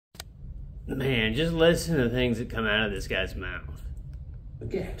Man, just listen to the things that come out of this guy's mouth.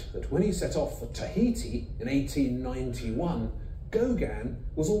 Forget that when he set off for Tahiti in 1891, Gauguin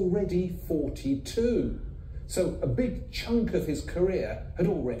was already 42. So a big chunk of his career had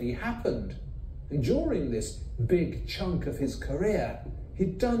already happened. And during this big chunk of his career,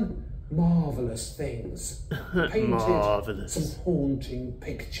 he'd done marvellous things. Painted some haunting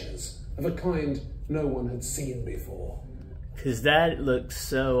pictures of a kind no one had seen before. 'Cause that looks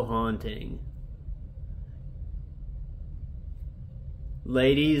so haunting.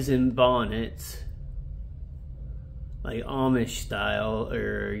 Ladies in bonnets, like Amish style,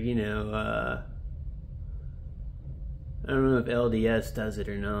 or, you know, I don't know if LDS does it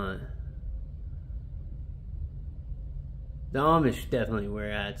or not. The Amish definitely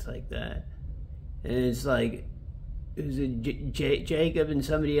wear hats like that. And it's like, it was Jacob and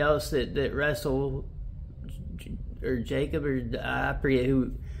somebody else that wrestle, or Jacob, or I forget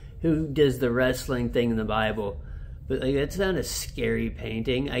who does the wrestling thing in the Bible. But like, that's not a scary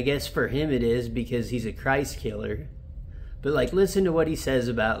painting. I guess for him it is, because he's a Christ killer. But like, listen to what he says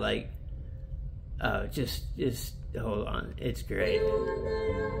about, like, oh, just hold on. It's great.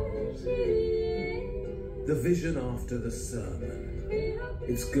 The vision after the sermon.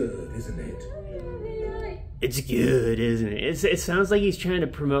 It's good, isn't it? It's good, isn't it? It sounds like he's trying to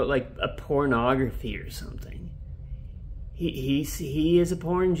promote like a pornography or something. He is a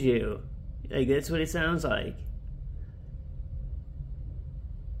porn Jew. Like, that's what it sounds like.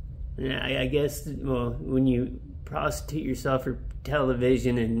 Yeah, I guess, well, when you prostitute yourself for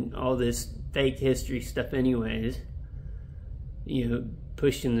television and all this fake history stuff anyways, you know,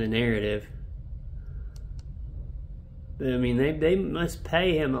 pushing the narrative. But I mean, they must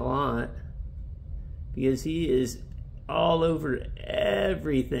pay him a lot, because he is all over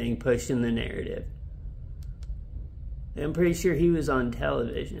everything pushing the narrative. I'm pretty sure he was on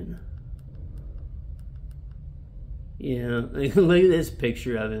television. You know, like, look at this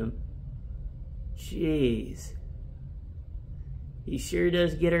picture of him. Jeez. He sure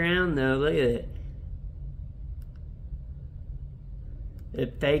does get around, though. Look at it. The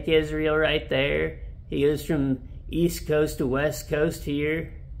fake Israel right there. He goes from East Coast to West Coast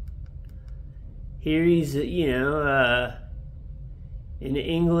here. Here he's, you know, in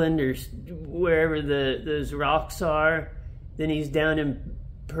England or wherever those rocks are. Then he's down in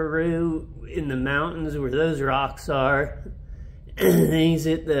Peru in the mountains where those rocks are. And then he's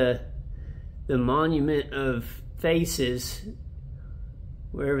at the Monument of Faces,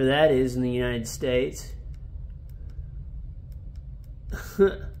 wherever that is in the United States.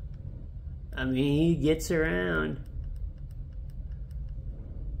 I mean, he gets around.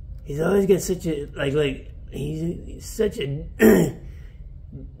 He's always got such a, like he's such a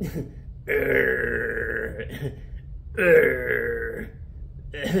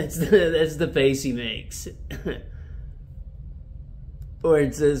that's the face he makes. Or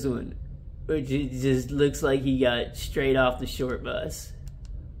it's this one, which just looks like he got straight off the short bus.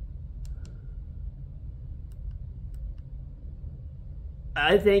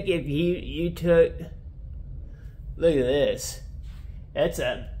 I think if you took, look at this. That's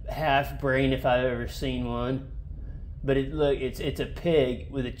a half brain if I've ever seen one. But it's a pig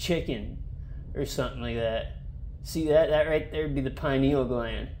with a chicken or something like that. See that? That right there would be the pineal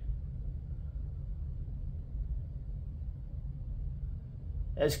gland.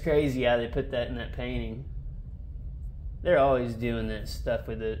 That's crazy how they put that in that painting. They're always doing that stuff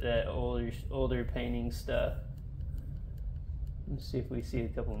with that older painting stuff. Let's see if we see a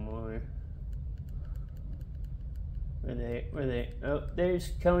couple more. Where they? Oh,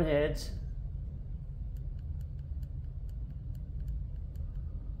 there's cone heads.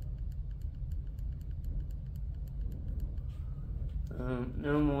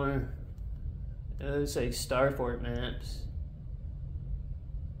 No more. It looks like Starfort maps.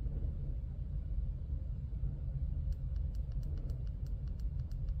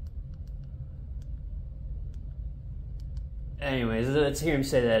 Anyways, let's hear him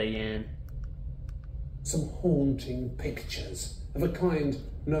say that again. Some haunting pictures of a kind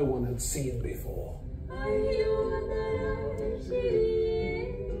no one had seen before.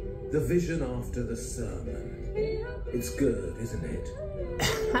 The vision after the sermon. It's good, isn't it?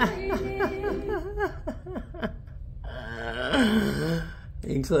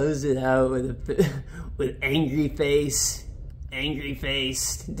 He closed it out with angry face,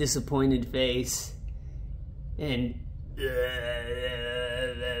 disappointed face, and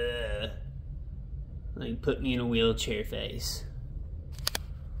like, put me in a wheelchair face.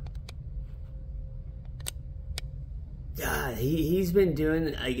 God, he's been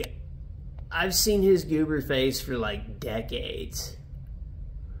doing, like, I've seen his goober face for like decades.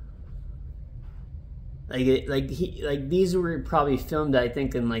 Like these were probably filmed, I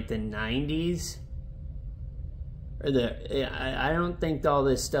think, in like the 90s. I don't think all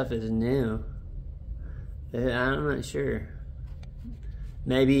this stuff is new. I'm not sure.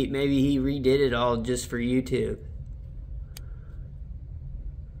 Maybe he redid it all just for YouTube.